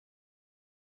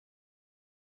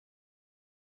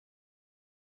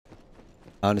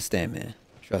I understand, man.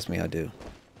 Trust me, I do.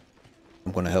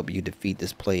 I'm gonna help you defeat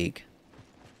this plague.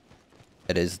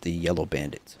 That is the yellow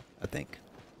bandits, I think.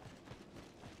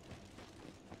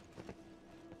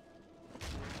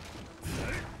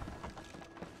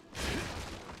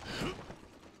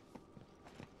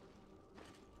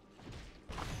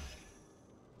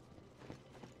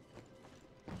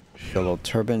 Yellow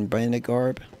turban bandit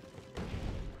garb.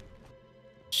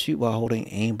 Shoot while holding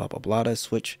aim, blah blah blah.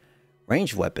 Switch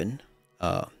range weapon.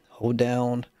 Hold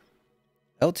down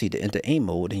LT to enter aim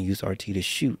mode and use RT to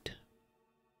shoot.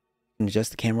 You can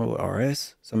adjust the camera with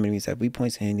RS. Some enemies have weak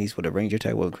points and these with a range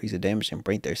attack will increase the damage and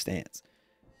break their stance.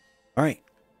 Alright.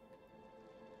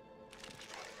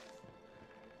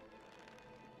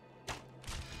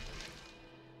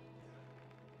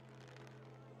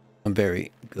 I'm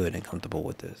very good and comfortable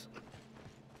with this.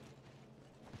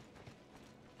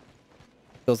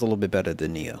 Feels a little bit better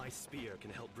than Neo. My spear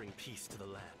can help bring peace to the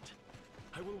land.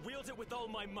 I will wield it with all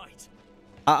my might.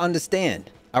 I understand.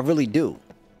 I really do.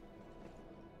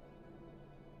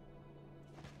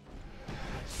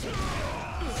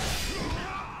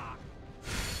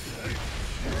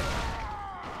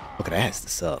 Look, that has to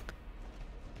suck.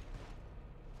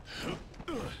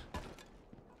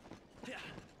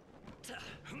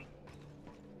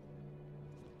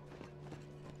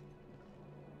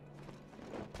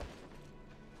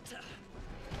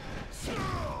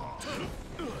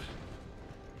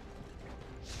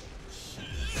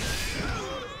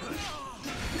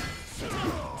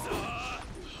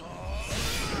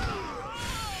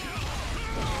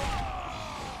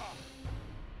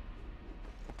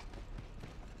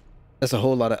 That's a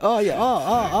whole lot of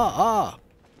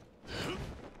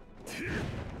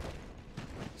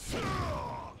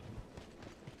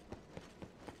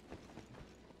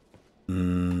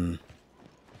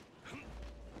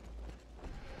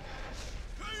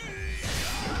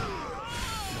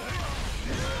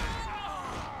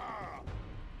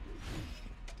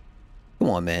Come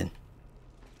on, man.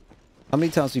 How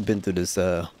many times we been through this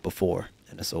before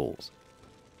in the Souls?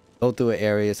 Go through an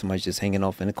area, somebody's just hanging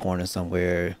off in a corner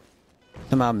somewhere.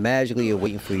 Somehow magically you're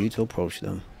waiting for you to approach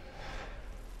them.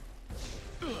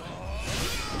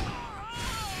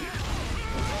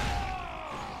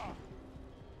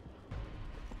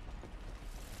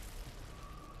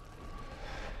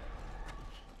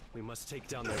 We must take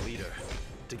down their leader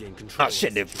to gain control. Oh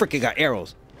shit, they freaking got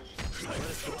arrows. Let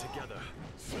us get together.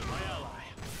 My ally.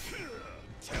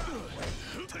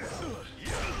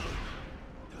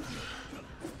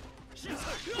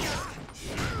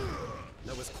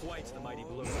 That was quite the mighty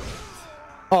blow.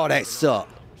 Oh, that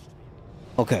sucked.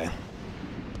 Okay.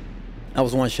 That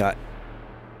was one shot.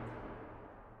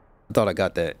 I thought I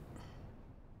got that.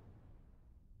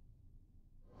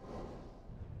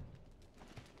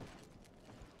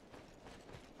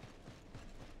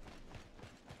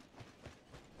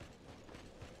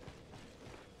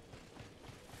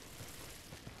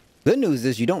 Good news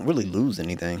is you don't really lose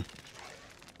anything.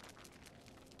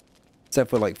 Except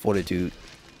for like fortitude.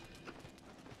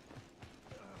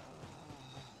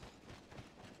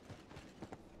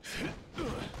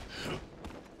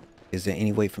 Is there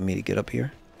any way for me to get up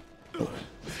here? Oh.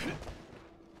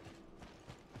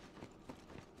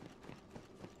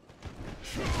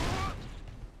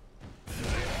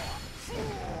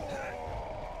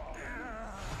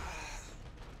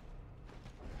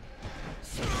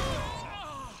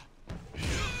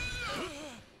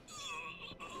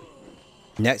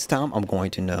 Next time, I'm going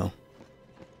to know.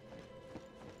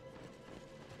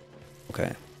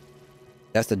 Okay.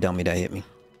 That's the dummy that hit me.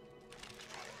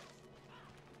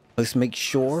 Let's make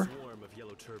sure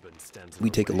we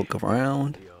take a look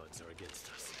around.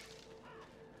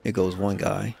 Here goes one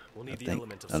guy, I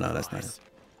think. Oh, no, that's not him.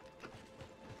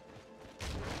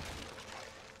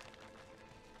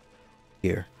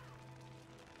 Here.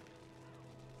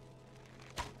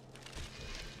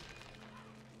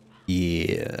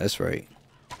 Yeah, that's right.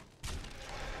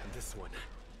 This one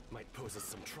might pose us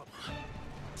some trouble.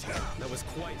 That was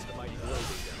quite the mighty blow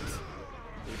they dealt.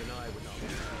 Even I would not be in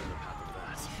the path of that.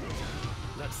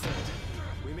 That said,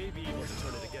 we may be able to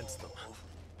turn it against them.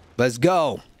 Let's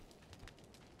go.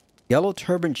 Yellow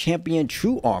Turban Champion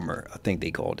True Armor, I think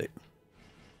they called it.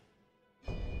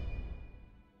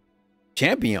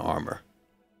 Champion Armor.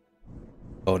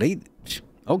 Oh, they...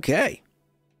 Okay.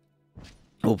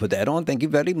 We'll put that on. Thank you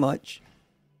very much.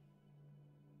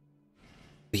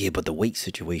 Yeah, but the weight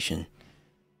situation.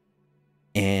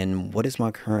 And what is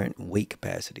my current weight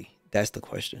capacity? That's the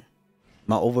question.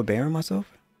 Am I overbearing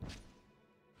myself?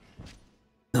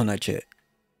 No, not yet.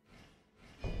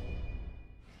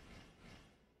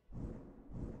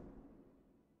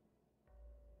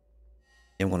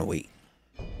 I'm gonna wait.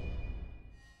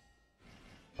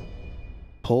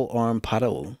 Pole arm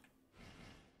paddle.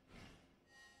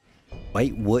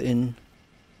 White wooden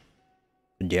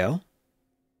gel.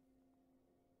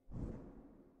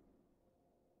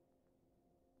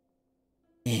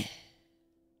 Hold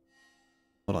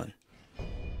on.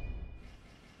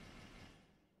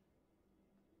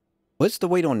 What's the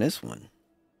weight on this one?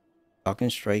 Talking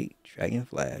straight, dragon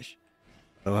flash.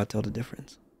 How do I tell the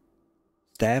difference?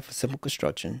 Staff for simple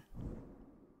construction.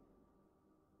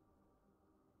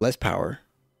 Less power.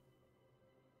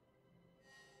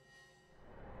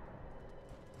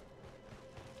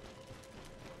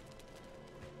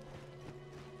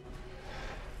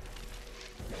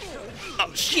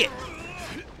 Oh shit!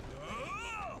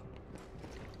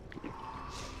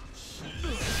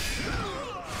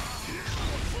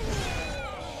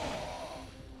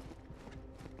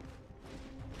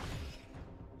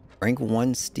 Rank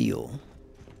 1 steel.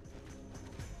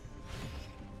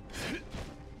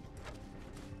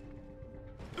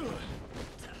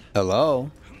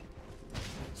 Hello?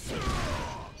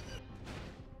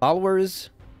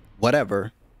 Followers,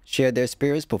 whatever, share their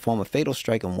spirits, perform a fatal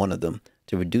strike on one of them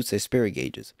to reduce their spirit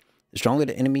gauges. The stronger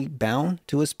the enemy bound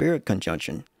to a spirit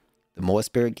conjunction, the more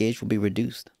spirit gauge will be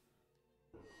reduced.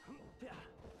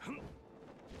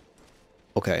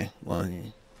 Okay, well,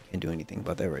 can't do anything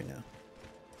about that right now.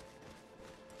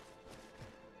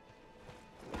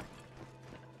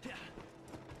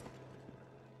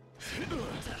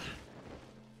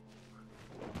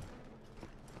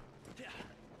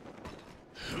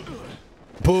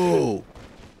 Boo!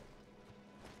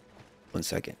 1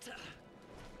 second.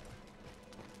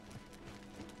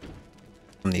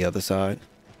 On the other side?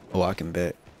 Oh, I can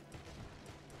bet.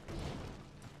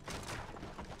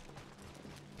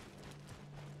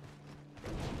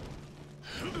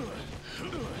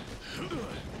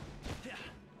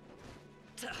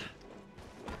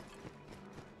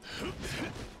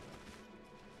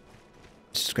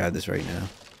 Just grab this right now.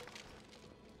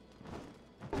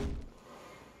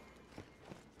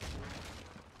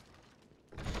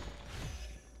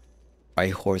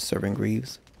 White horse serving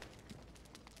greaves.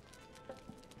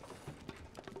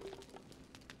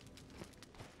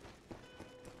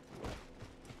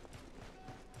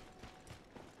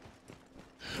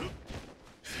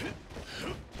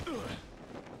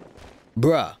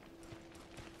 Bruh.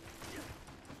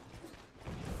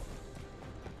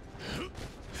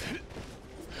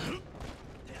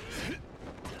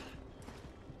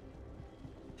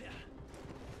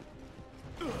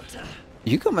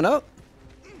 You coming up?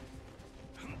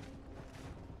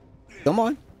 Come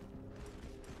on.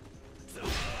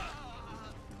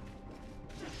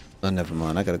 Oh, never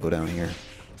mind. I gotta go down here.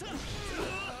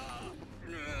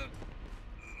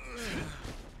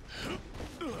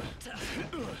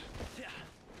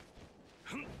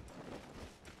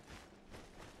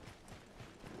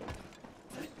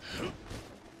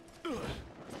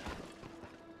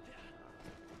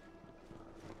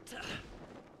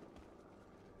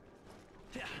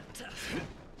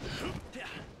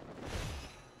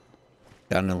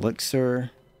 Got an elixir.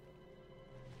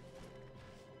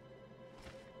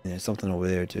 And there's something over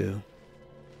there too.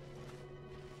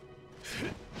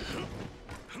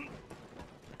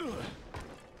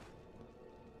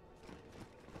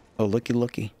 Oh, looky,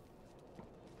 looky.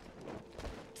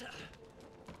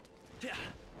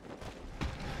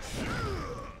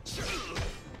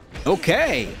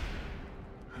 Okay.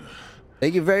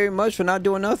 Thank you very much for not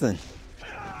doing nothing.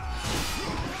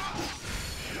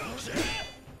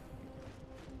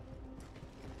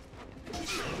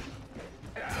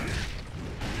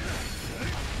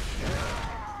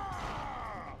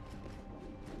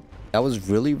 That was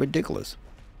really ridiculous.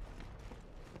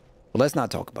 Well, let's not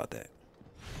talk about that.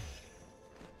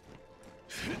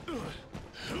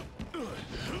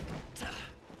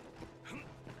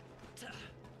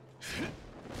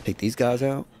 Take these guys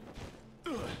out.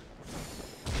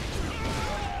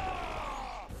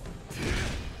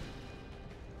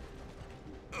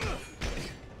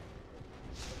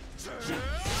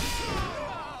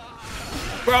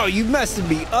 Bro, you messing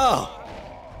me up.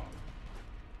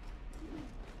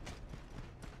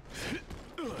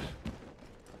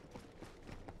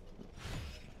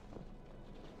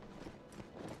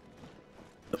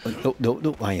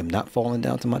 No, I am not falling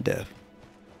down to my death.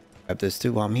 Grab this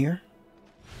too while I'm here.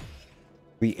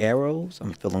 3 arrows.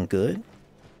 I'm feeling good.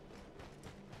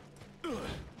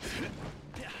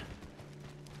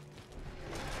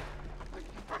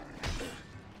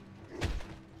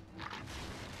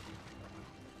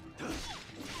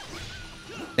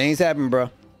 Things happen,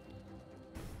 bro.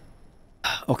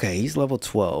 Okay, he's level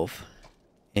 12.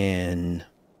 And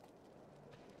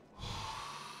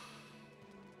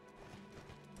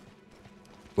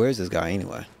Where is this guy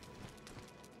anyway?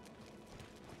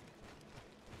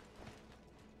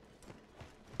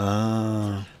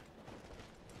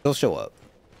 He'll show up,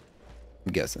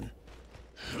 I'm guessing.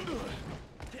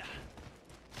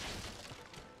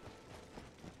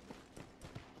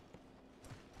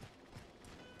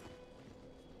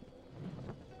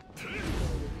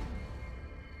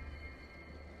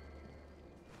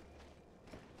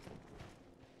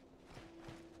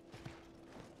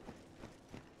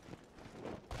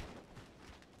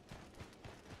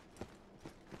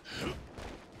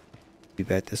 Be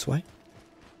back this way.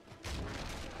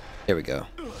 There we go.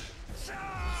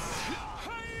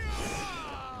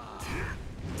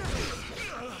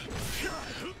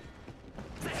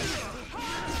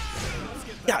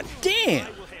 God damn!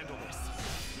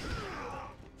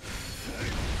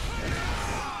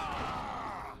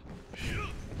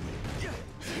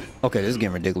 Okay, this is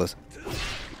getting ridiculous.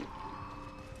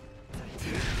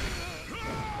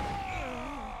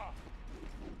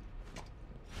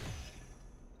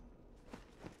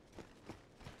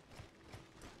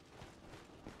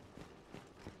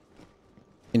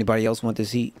 Anybody else want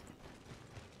this heat?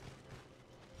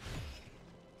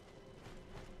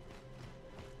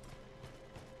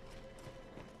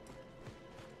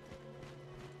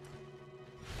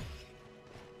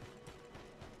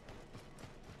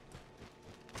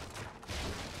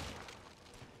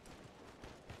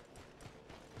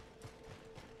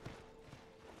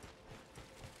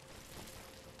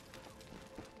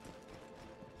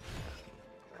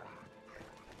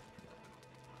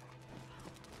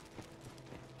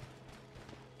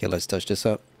 Okay, let's touch this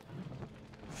up.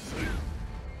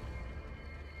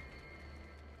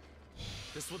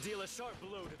 This will deal a sharp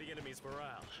blow to the enemy's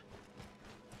morale.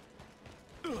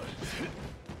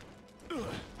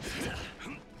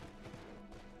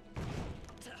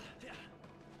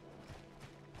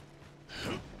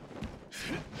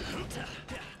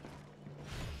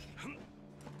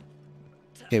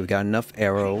 Okay, we got enough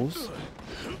arrows.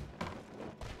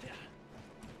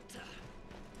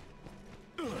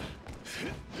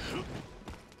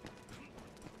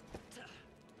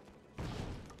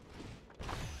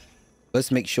 Let's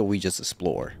make sure we just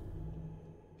explore.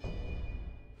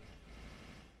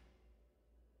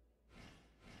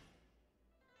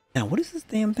 Now, what is this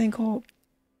damn thing called?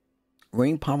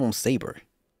 Rain Pommel Saber.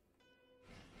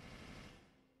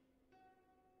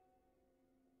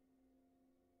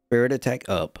 Spirit attack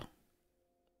up.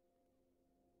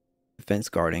 Defense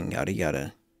guarding, yada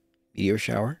yada. Meteor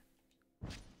shower.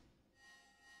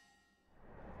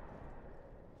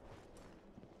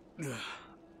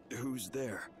 Who's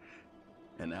there?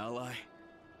 An ally?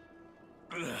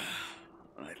 I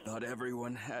thought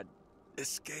everyone had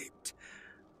escaped.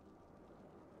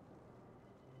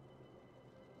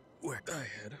 Where I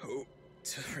had hoped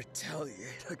to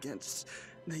retaliate against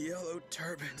the Yellow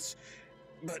Turbans,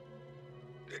 but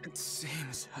it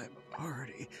seems I've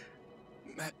already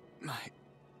met my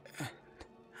end.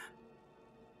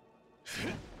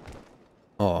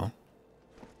 Oh.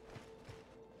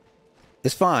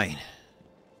 It's fine.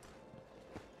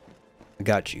 I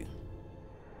got you.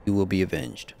 You will be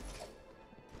avenged.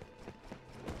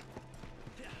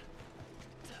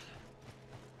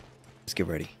 Let's get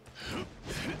ready.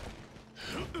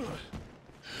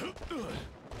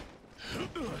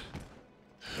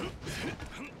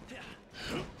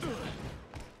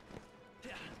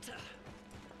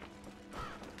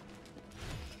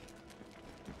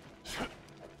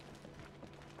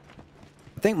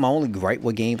 I think my only gripe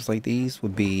with games like these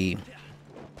would be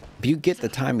if you get the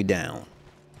timing down,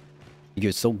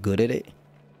 you're so good at it,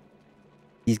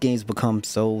 these games become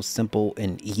so simple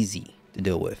and easy to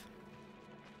deal with.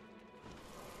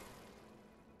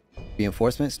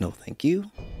 Reinforcements, no thank you.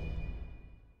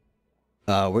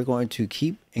 We're going to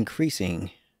keep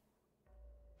increasing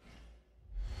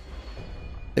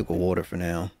liquid water for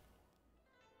now.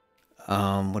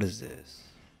 What is this?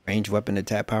 Range weapon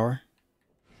attack power.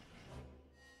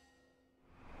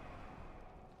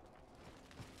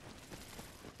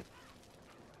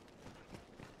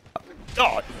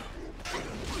 God.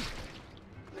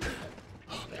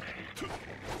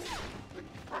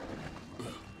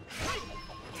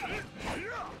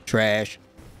 Trash.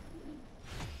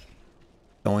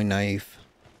 Throwing knife.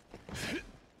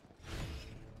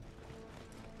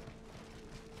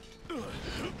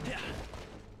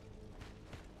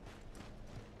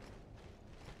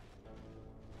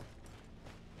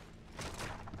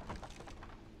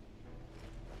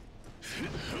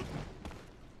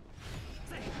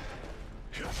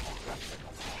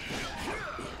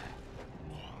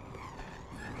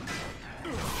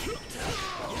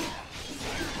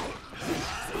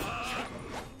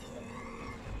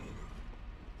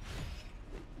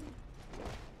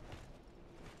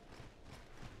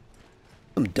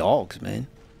 dogs, man.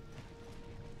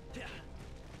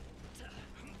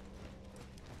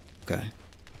 Okay.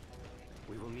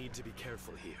 We will need to be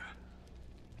careful here.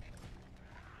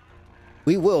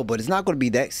 We will, but it's not going to be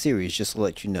that serious, just to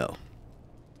let you know.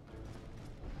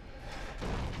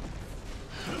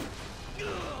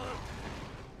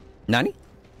 Nani?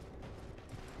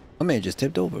 My man just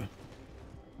tipped over.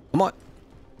 Come on.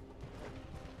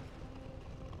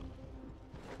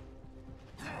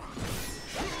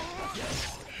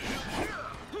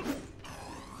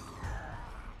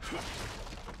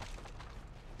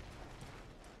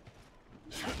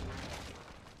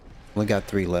 We got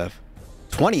 3 left.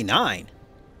 29.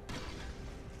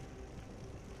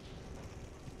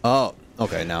 Oh,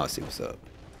 okay. Now I see what's up.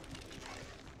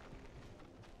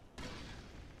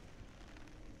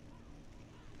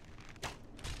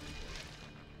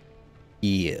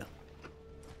 Yeah.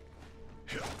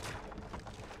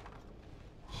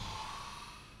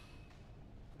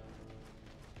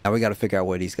 Now we got to figure out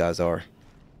where these guys are.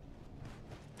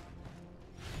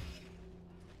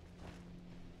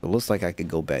 It looks like I could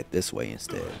go back this way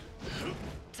instead.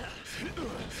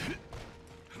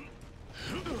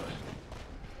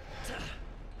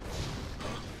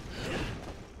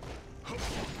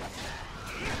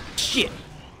 Shit.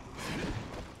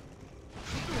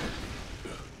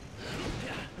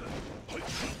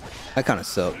 That kind of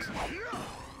sucks.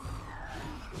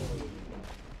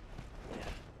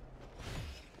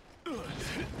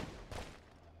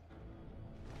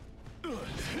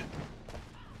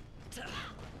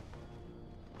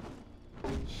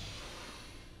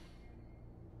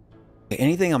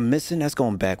 Anything I'm missing, that's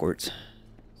going backwards.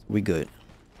 We good.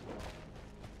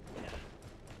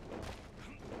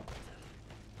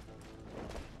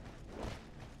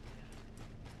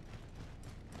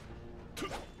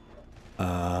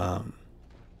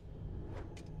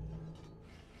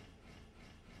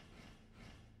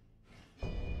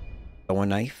 One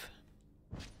knife.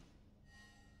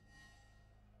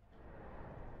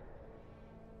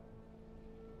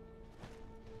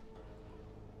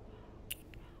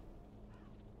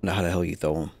 Now how the hell you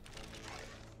throw them?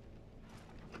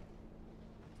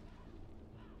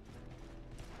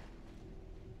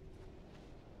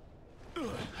 I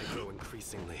grow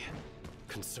increasingly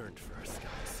concerned for our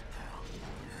scouts.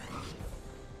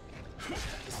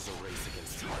 This is a race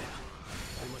against time.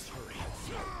 We must hurry.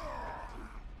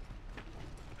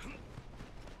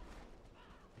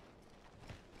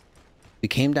 We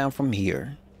came down from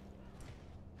here.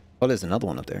 Oh, there's another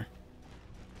one up there.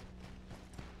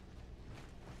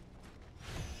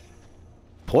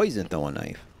 Poison throwing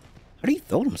knife. How do you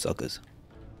throw them suckers?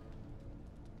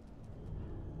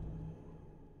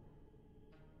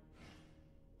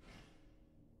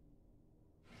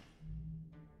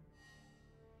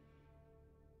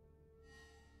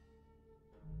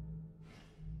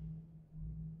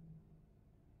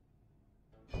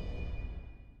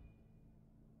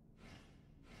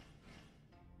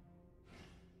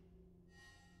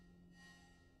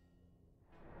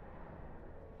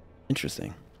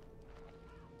 Interesting.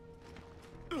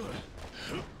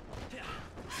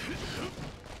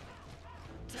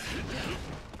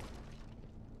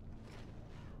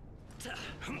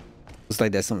 Looks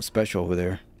like there's something special over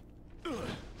there.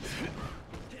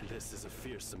 This is a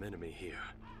fearsome enemy here.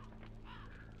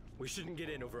 We shouldn't get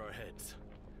in over our heads.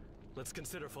 Let's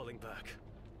consider falling back.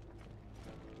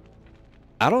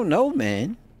 I don't know,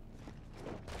 man.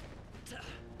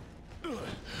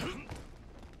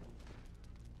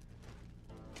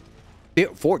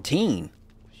 14.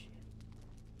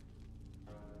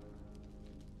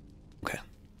 Okay.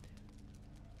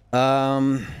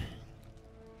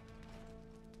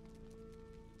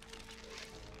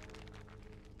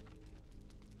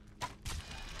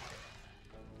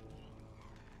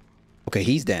 Okay,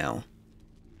 he's down.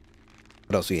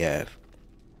 What else we have?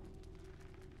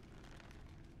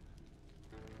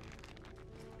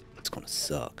 It's gonna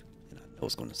suck. And I know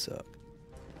it's gonna suck.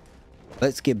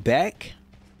 Let's get back.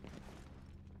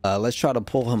 Let's try to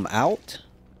pull him out.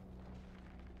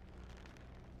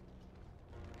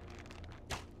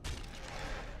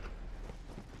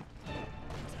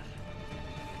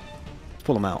 Let's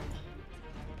pull him out.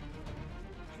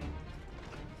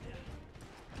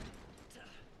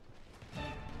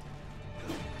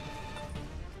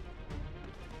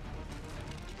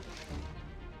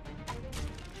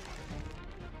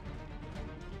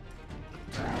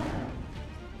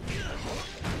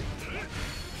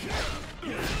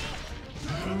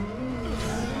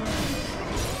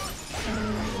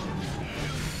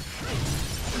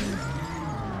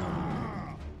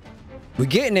 We're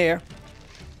getting there.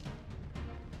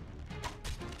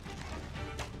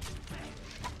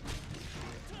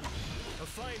 A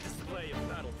fight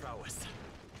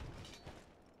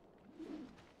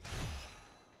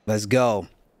Let's go.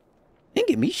 Didn't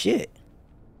give me shit.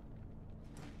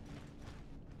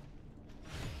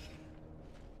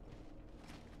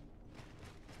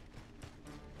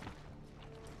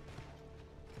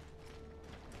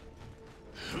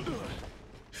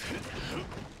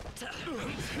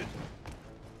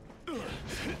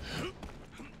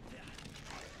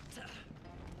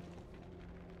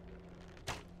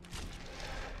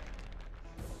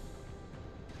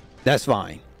 That's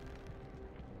fine.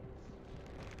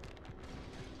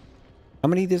 How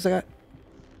many of these I got?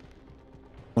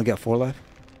 Only got 4 left.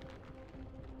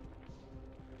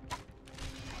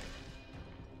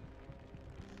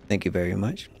 Thank you very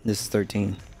much. This is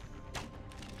 13.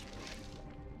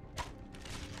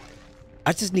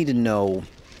 I just need to know.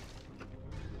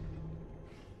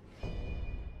 How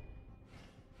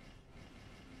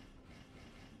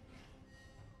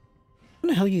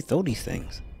the hell you throw these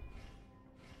things?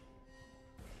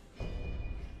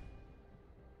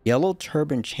 Yellow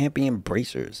Turban Champion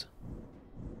Bracers.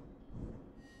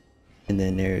 And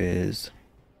then there is...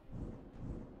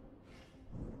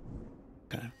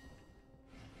 Okay.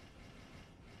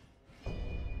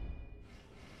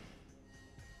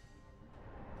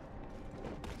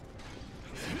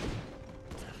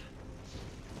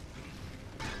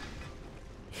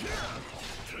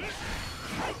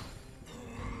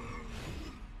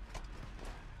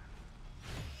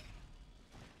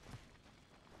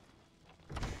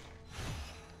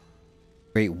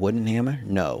 Great wooden hammer?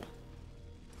 No.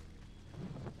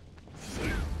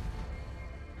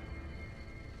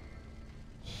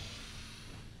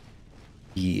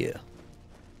 Yeah.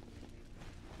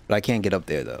 But I can't get up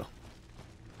there though.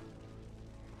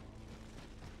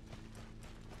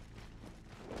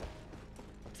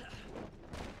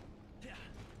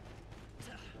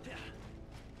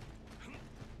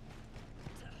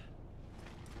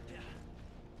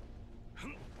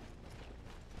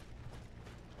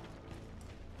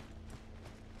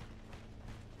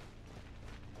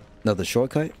 Another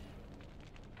shortcut?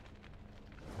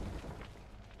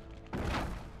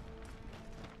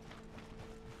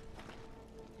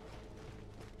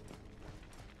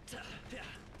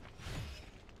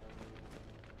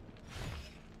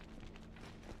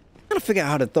 Gotta figure out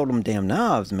how to throw them damn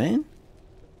knobs, man.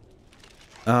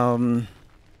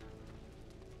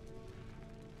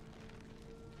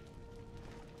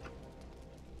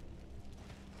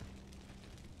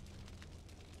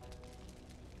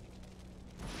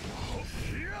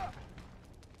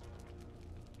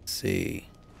 See.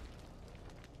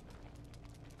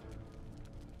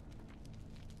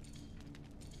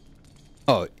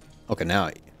 Oh, okay, now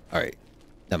all right.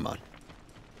 Never mind.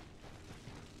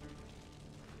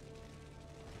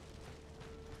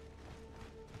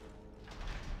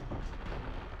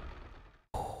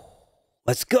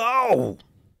 Let's go.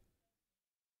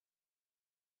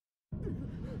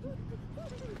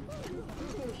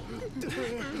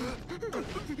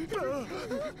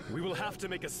 We will have to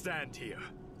make a stand here.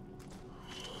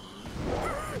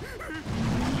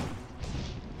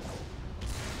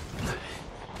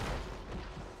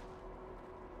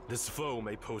 This foe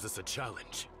may pose us a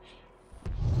challenge.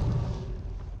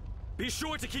 Be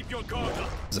sure to keep your guard up.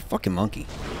 It's a fucking monkey.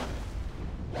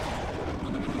 All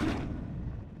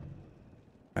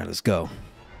right, let's go.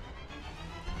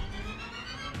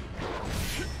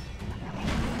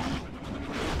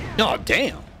 Oh,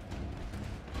 damn.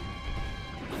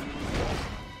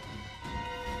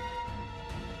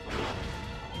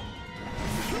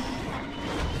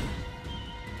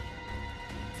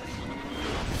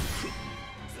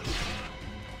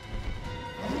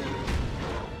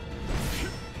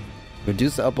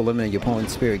 Reduce the upper limit of your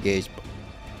opponent's spirit gauge.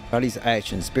 Body's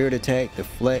action. Spirit attack.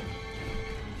 Deflect.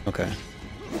 Okay.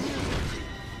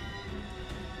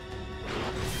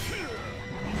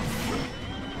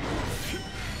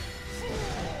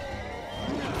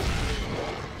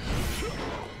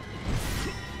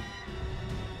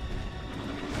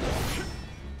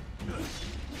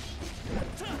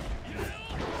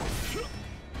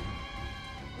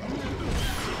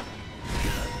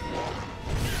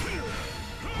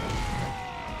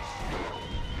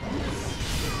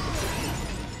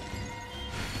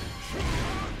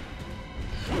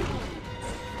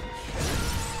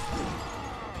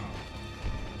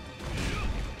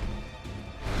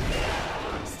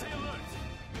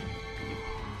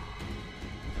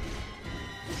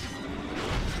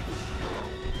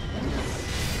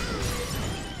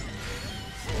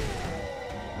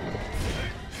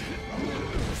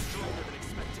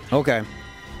 Okay.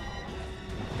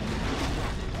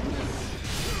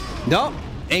 No,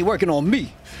 ain't working on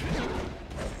me.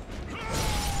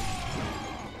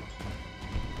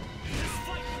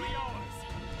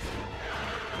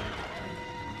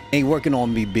 Ain't working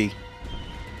on me, B.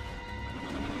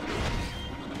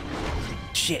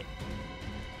 Shit.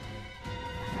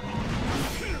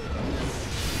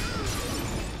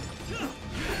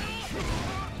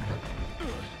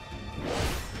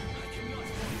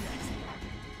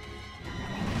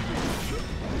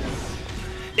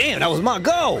 Damn, that was my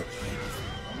goal.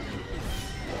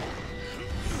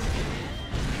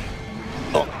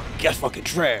 Oh, that's fucking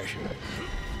trash.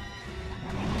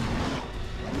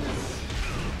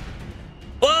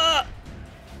 What?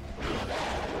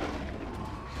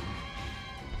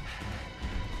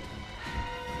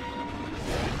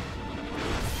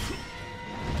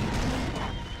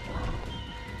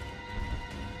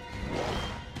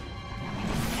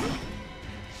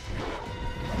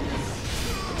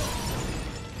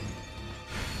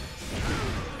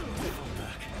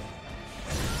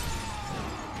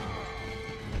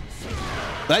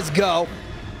 Let's go.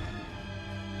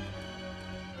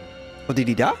 Oh, did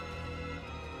he die?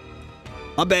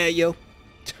 My bad, yo.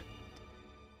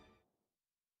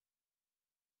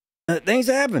 Things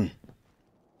happen.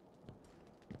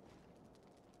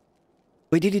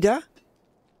 Wait, did he die?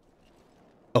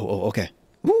 Oh, okay.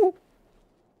 Woo.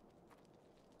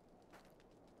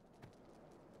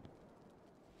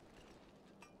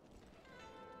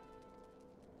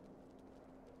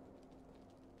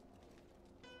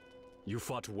 You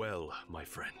fought well, my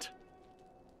friend.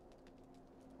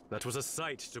 That was a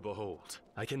sight to behold.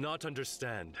 I cannot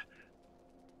understand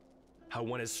how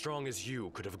one as strong as you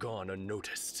could have gone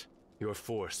unnoticed. Your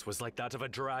force was like that of a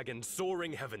dragon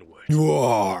soaring heavenward. You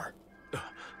are.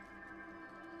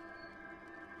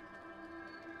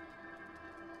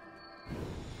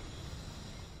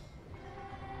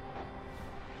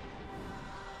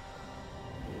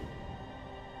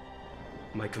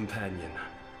 My companion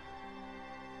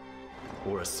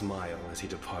wore a smile as he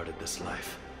departed this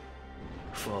life,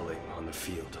 falling on the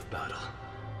field of battle.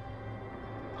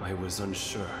 I was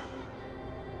unsure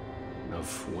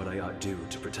of what I ought do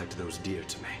to protect those dear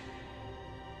to me.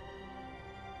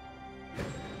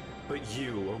 But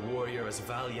you, a warrior as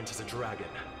valiant as a dragon,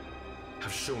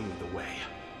 have shown me the way.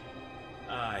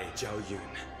 I, Zhao Yun,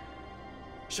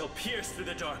 shall pierce through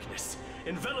the darkness,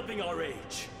 enveloping our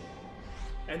age.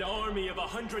 An army of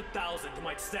 100,000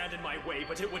 might stand in my way,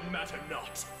 but it would matter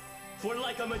not. For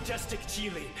like a majestic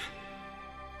Jilin,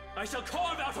 I shall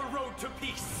carve out a road to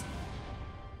peace.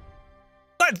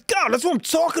 Let's go. That's what I'm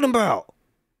talking about.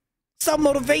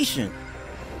 Self-motivation.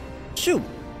 Shoot.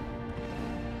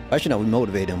 I should know we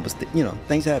motivate him, but you know,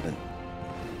 things happen.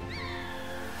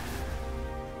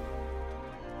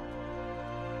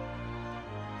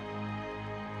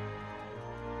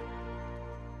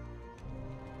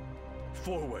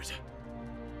 Forward.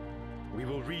 We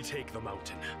will retake the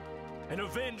mountain and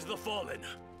avenge the fallen.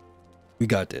 We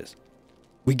got this.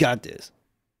 We got this.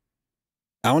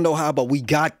 I don't know how, but we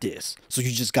got this. So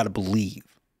you just got to believe.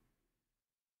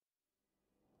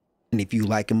 And if you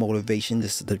like a motivation,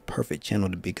 this is the perfect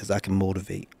channel to be, because I can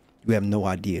motivate. You have no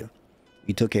idea.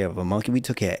 We took care of a monkey. We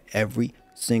took care of every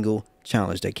single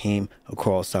challenge that came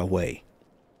across our way.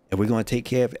 And we're going to take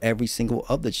care of every single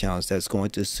other challenge that's going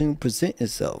to soon present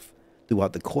itself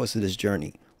throughout the course of this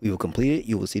journey. We will complete it.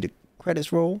 You will see the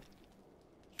credits roll.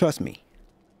 Trust me.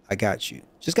 I got you.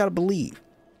 Just got to believe.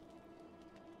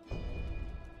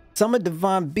 Summon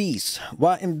Divine Beast.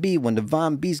 YMB when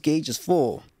Divine Beast gauge is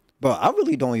full. Bro, I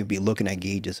really don't even be looking at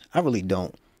gauges. I really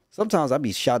don't. Sometimes I'd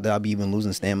be shocked that I'd be even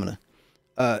losing stamina.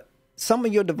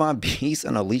 Summon your Divine Beast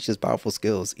and unleash his powerful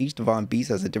skills. Each Divine Beast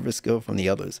has a different skill from the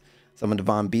others. Summon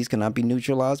Divine Beast cannot be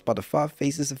neutralized by the 5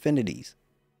 Faces affinities.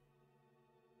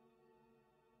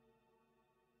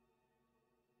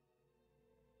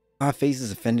 5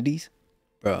 Faces affinities?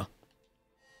 Bro.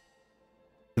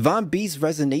 Divine Beast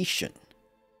Resonation.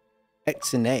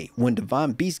 X and A. When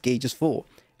Divine Beast gauge is full.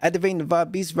 Activating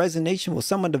Divine Beast Resonation will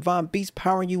summon Divine Beast,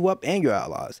 powering you up and your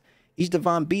allies. Each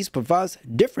Divine Beast provides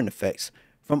different effects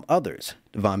from others.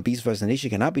 Divine Beast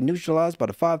Resonation cannot be neutralized by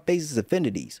the 5 Faces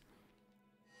affinities.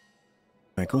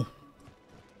 Alright, cool.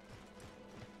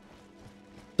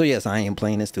 So yes, I am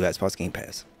playing this through Xbox Game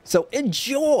Pass. So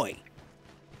enjoy!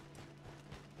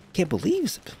 Can't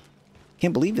believe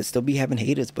it still be having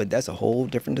haters, but that's a whole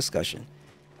different discussion.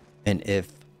 And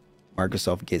if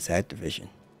Microsoft gets Activision,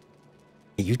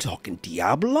 are you talking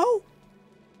Diablo?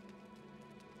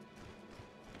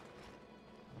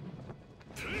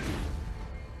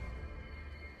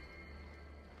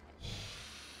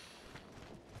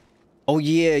 Oh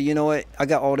yeah, you know what? I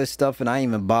got all this stuff and I ain't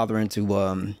even bothering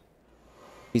to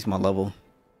increase my level.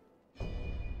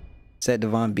 Set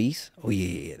Divine Beast? Oh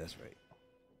yeah, that's right.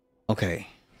 Okay.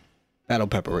 Battle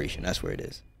preparation, that's where it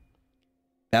is.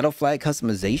 Battle flag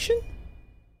customization?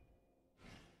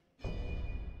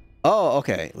 Oh,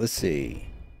 okay. Let's see.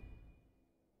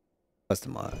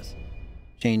 Customize.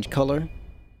 Change color.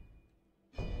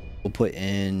 We'll put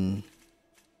in...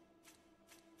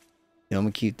 Yeah, I'm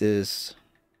gonna keep this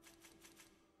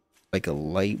like a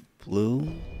light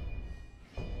blue.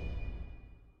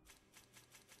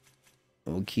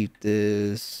 We'll keep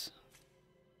this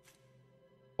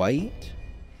white.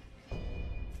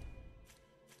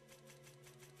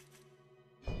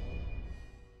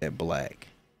 And black.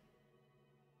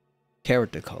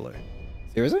 Character color.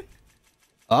 Seriously?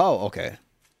 Oh, okay.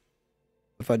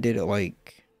 If I did it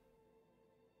like...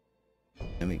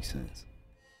 That makes sense.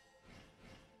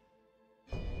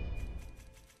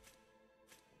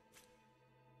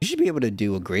 You should be able to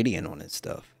do a gradient on this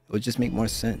stuff. It would just make more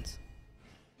sense.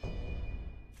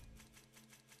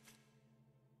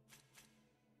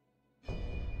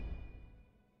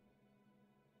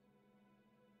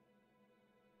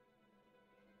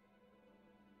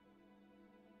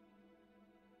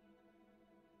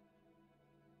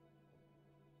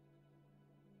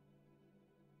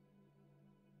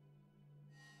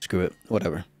 Screw it.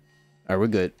 Whatever. All right, we're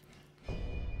good.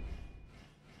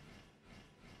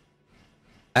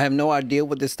 I have no idea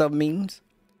what this stuff means.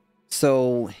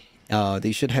 So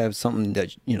they should have something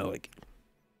that, you know, like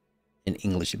in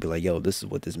English, you'd be like, yo, this is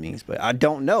what this means. But I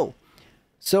don't know.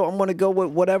 So I'm going to go with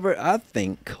whatever I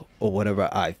think or whatever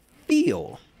I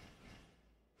feel.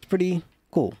 It's pretty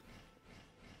cool.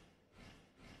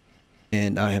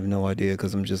 And I have no idea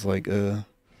because I'm just like, we'll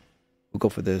go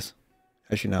for this.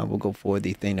 Actually, no, we'll go for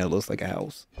the thing that looks like a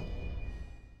house.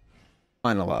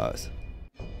 Finalize.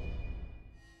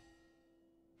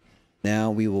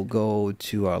 Now we will go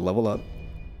to our level up.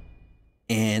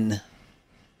 And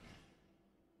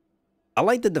I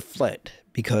like the deflect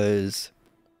because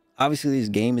obviously this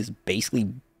game is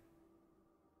basically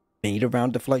made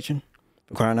around deflection,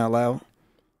 for crying out loud.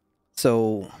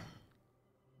 So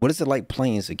what is it like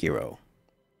playing Sekiro?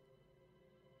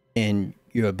 And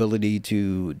your ability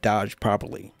to dodge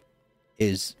properly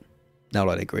is not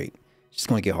all that great. It's just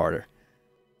going to get harder.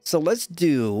 So let's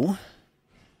do...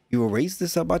 You will raise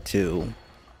this up by 2.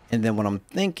 And then what I'm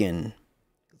thinking,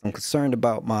 I'm concerned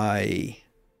about my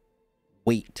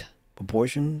weight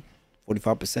proportion,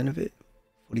 45% of it,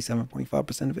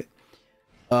 47.5% of it.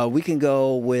 We can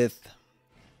go with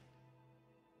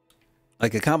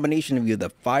like a combination of either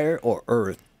fire or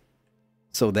earth.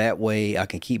 So that way I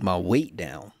can keep my weight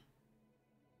down.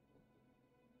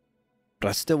 But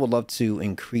I still would love to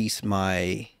increase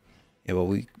my... Yeah, well,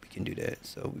 we can do that.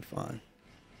 So we'll be fine.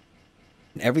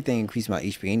 And everything increased my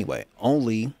HP anyway.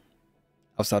 Only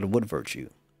outside of wood virtue.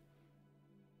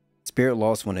 Spirit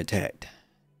lost when attacked.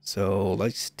 So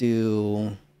let's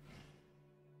do...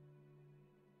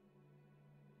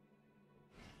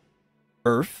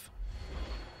 Earth.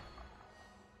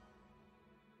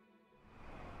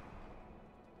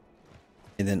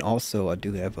 And then also I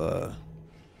do have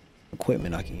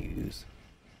equipment I can use.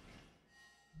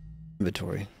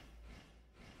 Inventory.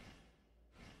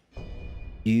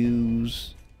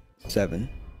 Use 7.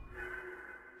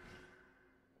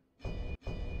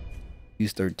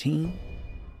 Use 13.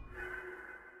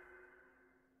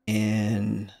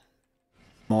 And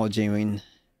small genuine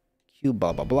cube,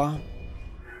 blah, blah, blah.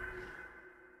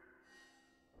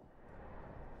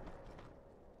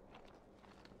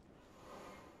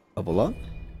 Level up.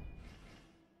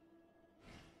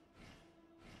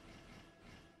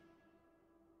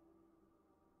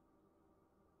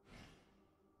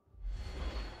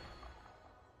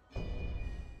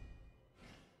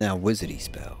 Now wizardy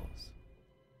spells.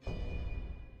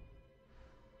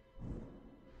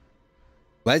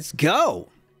 Let's go!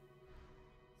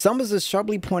 Summons a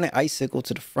sharply pointed icicle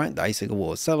to the front. The icicle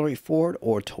will accelerate forward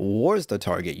or towards the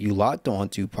target you locked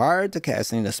onto prior to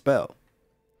casting the spell.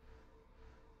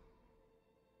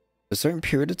 For a certain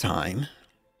period of time,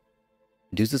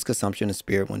 reduces consumption of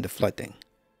spirit when deflecting.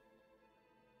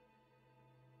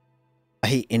 I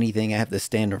hate anything I have to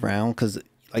stand around because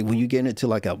like when you get into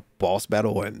like a boss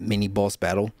battle or a mini boss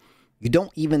battle, you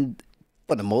don't even,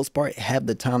 for the most part, have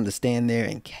the time to stand there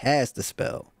and cast the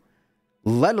spell.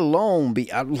 Let alone be,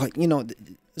 I like, you know,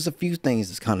 there's a few things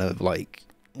that's kind of like,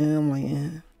 I'm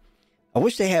like, I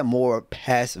wish they had more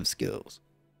passive skills.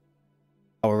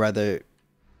 I would rather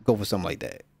go for something like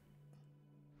that.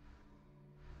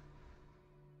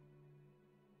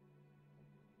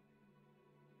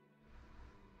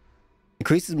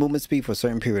 Increases movement speed for a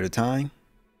certain period of time.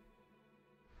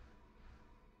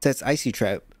 Sets icy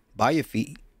trap by your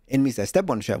feet. Enemies that step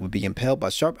on the trap will be impaled by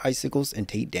sharp icicles and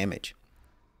take damage.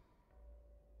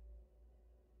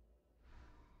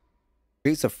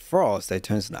 creates a frost that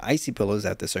turns into icy pillows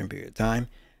after a certain period of time.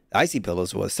 The icy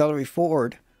pillows will accelerate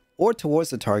forward or towards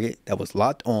the target that was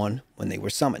locked on when they were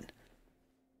summoned.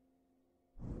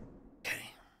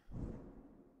 Okay.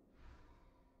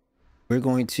 We're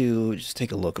going to just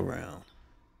take a look around.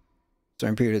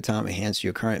 Certain period of time, enhance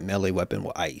your current melee weapon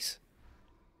with ice.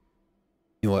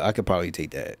 You know what? I could probably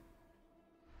take that.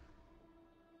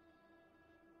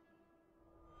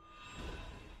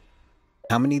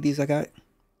 How many of these I got?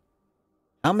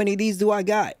 How many of these do I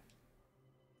got?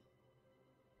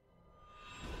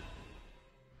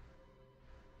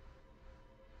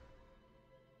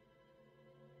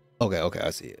 Okay,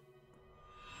 I see it.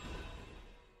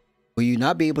 Will you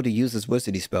not be able to use this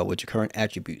Wizardry spell with your current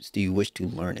attributes? Do you wish to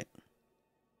learn it?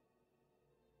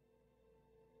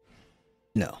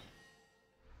 No.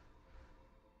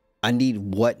 I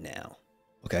need what now?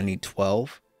 Okay, I need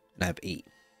 12 and I have 8.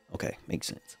 Okay, makes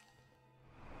sense.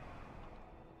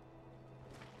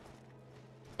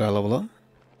 Can I level up?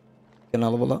 Can I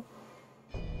level up?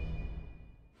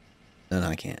 No,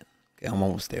 I can't. Okay, I'm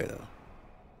almost there though.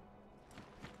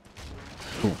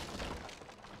 Boom.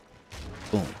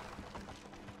 Boom.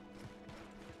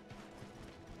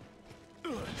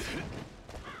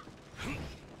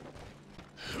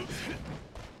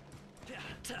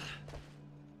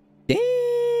 Damn.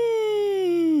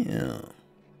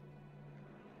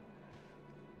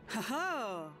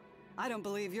 Ho-ho! I don't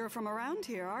believe you're from around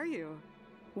here, are you?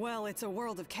 Well, it's a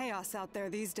world of chaos out there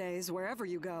these days, wherever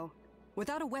you go.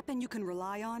 Without a weapon you can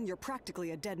rely on, you're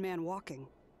practically a dead man walking.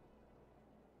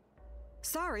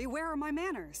 Sorry, where are my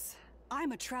manners?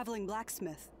 I'm a traveling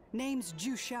blacksmith. Name's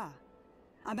Jusha.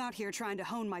 I'm out here trying to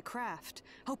hone my craft,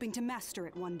 hoping to master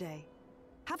it one day.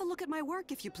 Have a look at my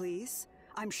work, if you please.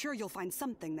 I'm sure you'll find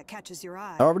something that catches your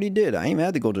eye. I already did. I ain't even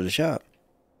had to go to the shop.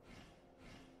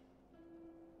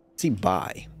 See,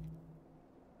 buy.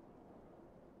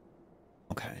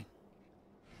 Okay.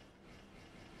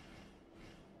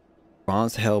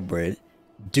 Bronze Hellbread.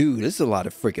 Dude, this is a lot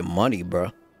of freaking money,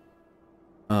 bro.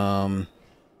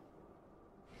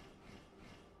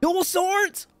 Dual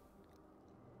swords?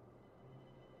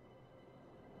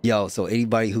 Yo, so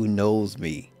anybody who knows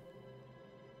me,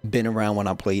 been around when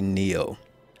I played Neo,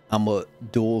 I'm a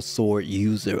dual sword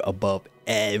user above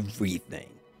everything.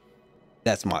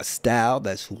 That's my style.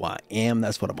 That's who I am.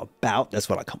 That's what I'm about. That's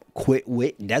what I come equipped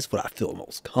with. That's what I feel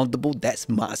most comfortable. That's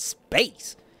my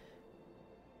space.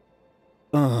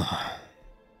 I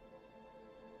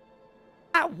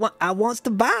wants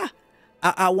to buy.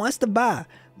 I wants to buy,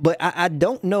 but I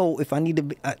don't know if I need to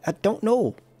be. I don't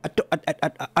know. I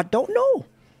don't know.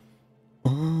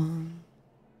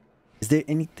 Is there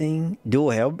anything dual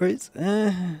halberds?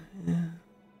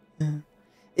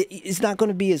 It's not going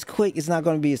to be as quick. It's not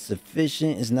going to be as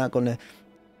sufficient. It's not going to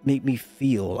make me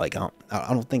feel like I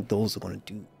don't think those are going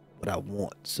to do what I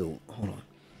want. So hold on.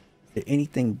 Is there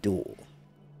anything dual?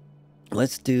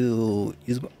 Let's do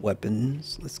use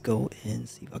weapons. Let's go and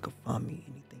see if I can find me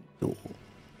anything dual.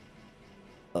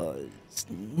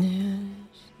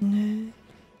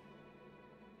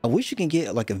 I wish you can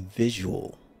get like a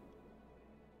visual.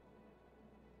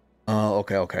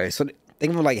 Okay. So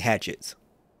think of them like hatchets.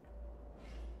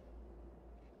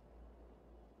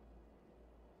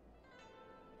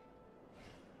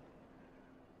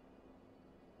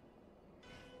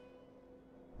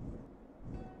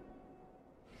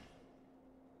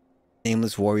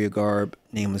 Nameless warrior garb,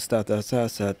 nameless da.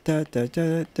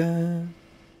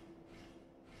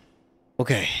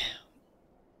 Okay.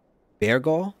 Bear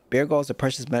gall. Bear gall is a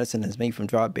precious medicine that's made from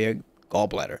dried bear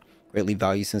gallbladder. Greatly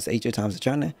valued since ancient times in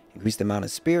China. Increase the amount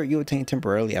of spirit you obtain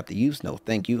temporarily after use. No,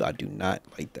 thank you. I do not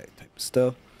like that type of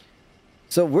stuff.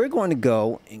 So we're going to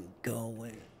go and go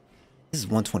with. This is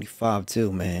 125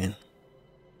 too, man.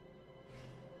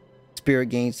 Spirit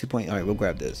gains 2 point. All right, we'll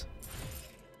grab this.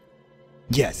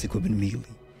 Yes, equipment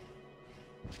immediately.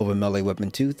 Over melee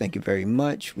weapon 2, thank you very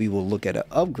much. We will look at an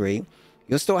upgrade.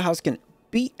 Your storehouse can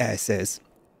be accessed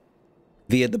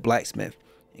via the blacksmith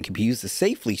and can be used to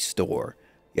safely store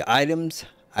your items.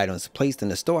 Items placed in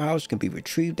the storehouse can be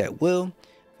retrieved at will.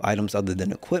 For items other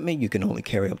than equipment, you can only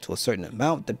carry up to a certain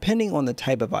amount depending on the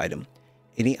type of item.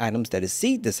 Any items that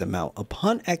exceed this amount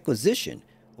upon acquisition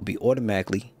will be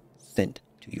automatically sent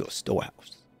to your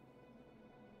storehouse.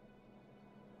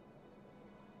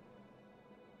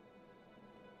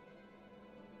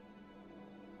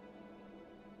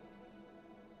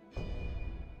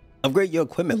 Upgrade your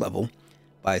equipment level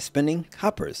by spending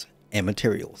coppers and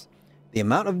materials. The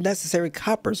amount of necessary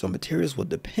coppers or materials will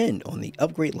depend on the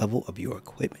upgrade level of your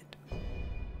equipment.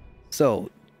 So,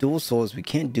 dual swords we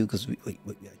can't do because wait,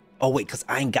 because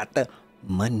I ain't got the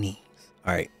money.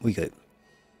 All right, we good.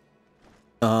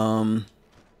 Yeah.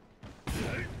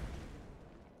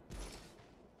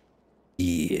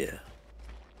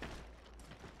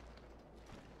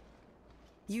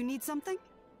 You need something? What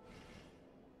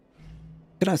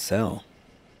can I sell?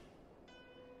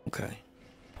 Okay.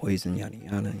 Poison, yada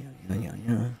yada yada yada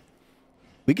yada.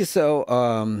 We can sell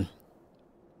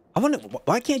I wonder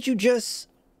why can't you just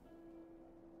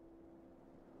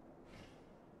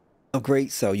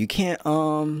upgrade sell? You can't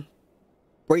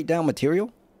break down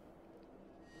material?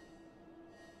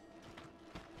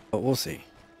 Oh, we'll see.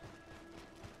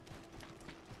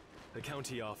 The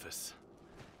county office,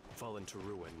 fallen to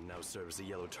ruin, now serves the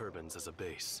Yellow Turbans as a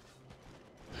base.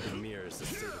 It mirrors the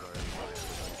state of our empire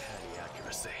with uncanny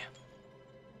accuracy.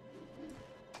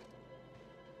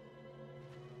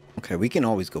 Okay, we can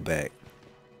always go back.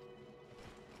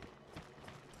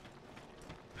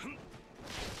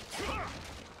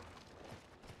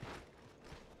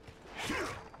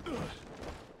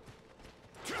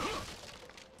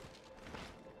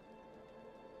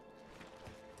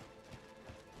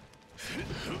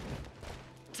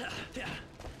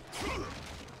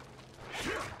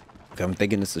 Okay, I'm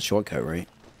thinking it's a shortcut, right?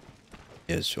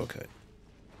 Yeah, it's a shortcut.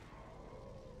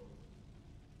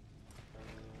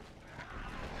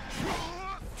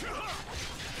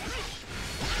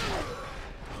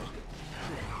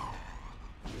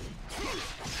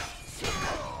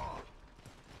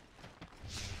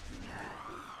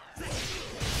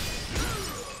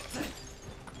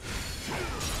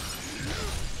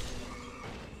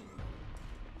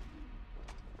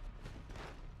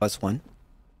 +1.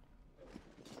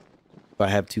 If I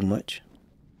have too much.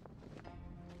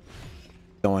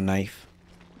 Throw a knife.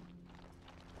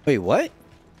 Wait, what?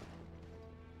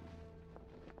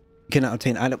 Cannot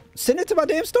obtain item. Send it to my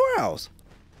damn storehouse.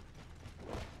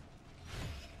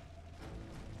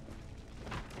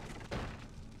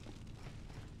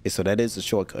 Okay, so that is a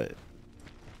shortcut.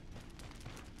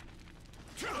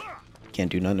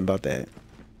 Can't do nothing about that.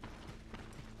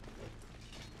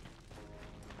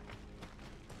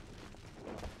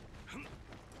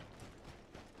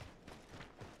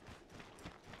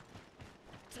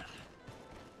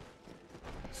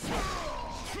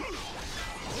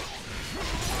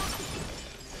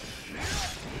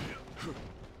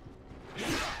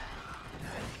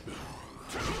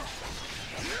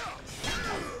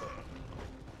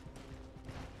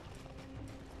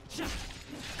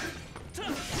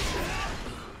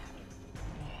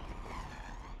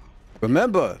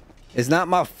 Remember, it's not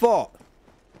my fault.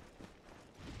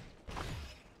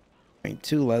 Ain't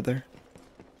 2 leather.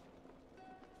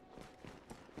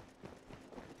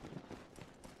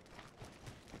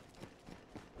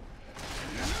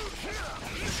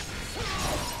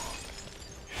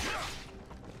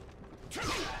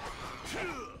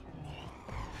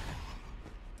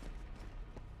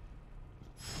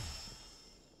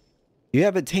 You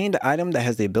have obtained an item that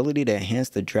has the ability to enhance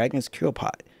the dragon's cure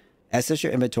pot. Access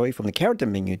your inventory from the character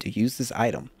menu to use this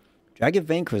item. Dragon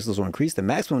Vein Crystals will increase the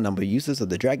maximum number of uses of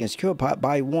the Dragon's Cure Pot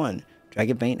by 1.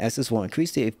 Dragon Vein Essence will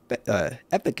increase the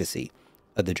efficacy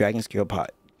of the Dragon's Cure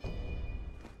Pot.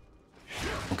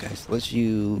 Okay, so let's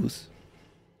use...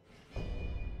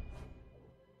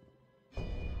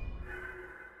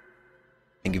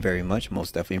 Thank you very much.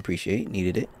 Most definitely appreciate.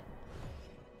 Needed it.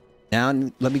 Now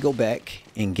let me go back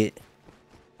and get...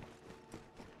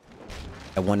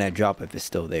 I want that drop if it's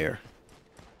still there.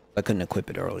 I couldn't equip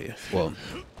it earlier. Well,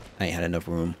 I ain't had enough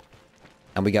room.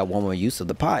 And we got one more use of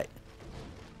the pot.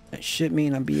 That should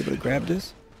mean I'll be able to grab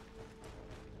this.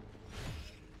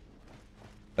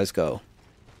 Let's go.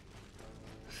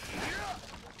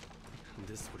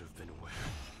 This would have been where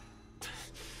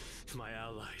my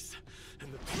allies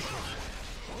and the people.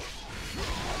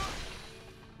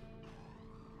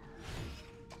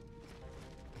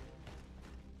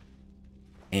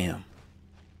 Damn.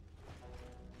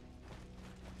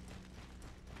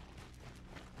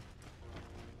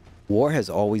 War has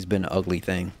always been an ugly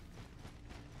thing.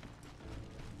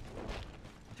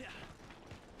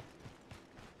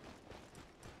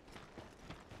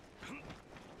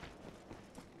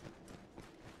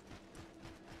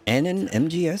 And in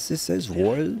MGS, it says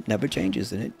war never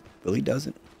changes, and it really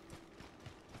doesn't.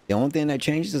 The only thing that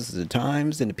changes is the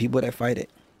times and the people that fight it.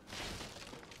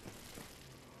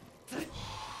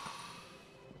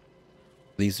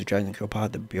 Leaves the Dragon Kill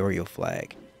Pod, the burial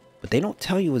flag. But they don't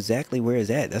tell you exactly where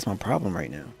it's at. That's my problem right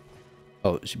now.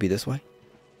 Oh, it should be this way?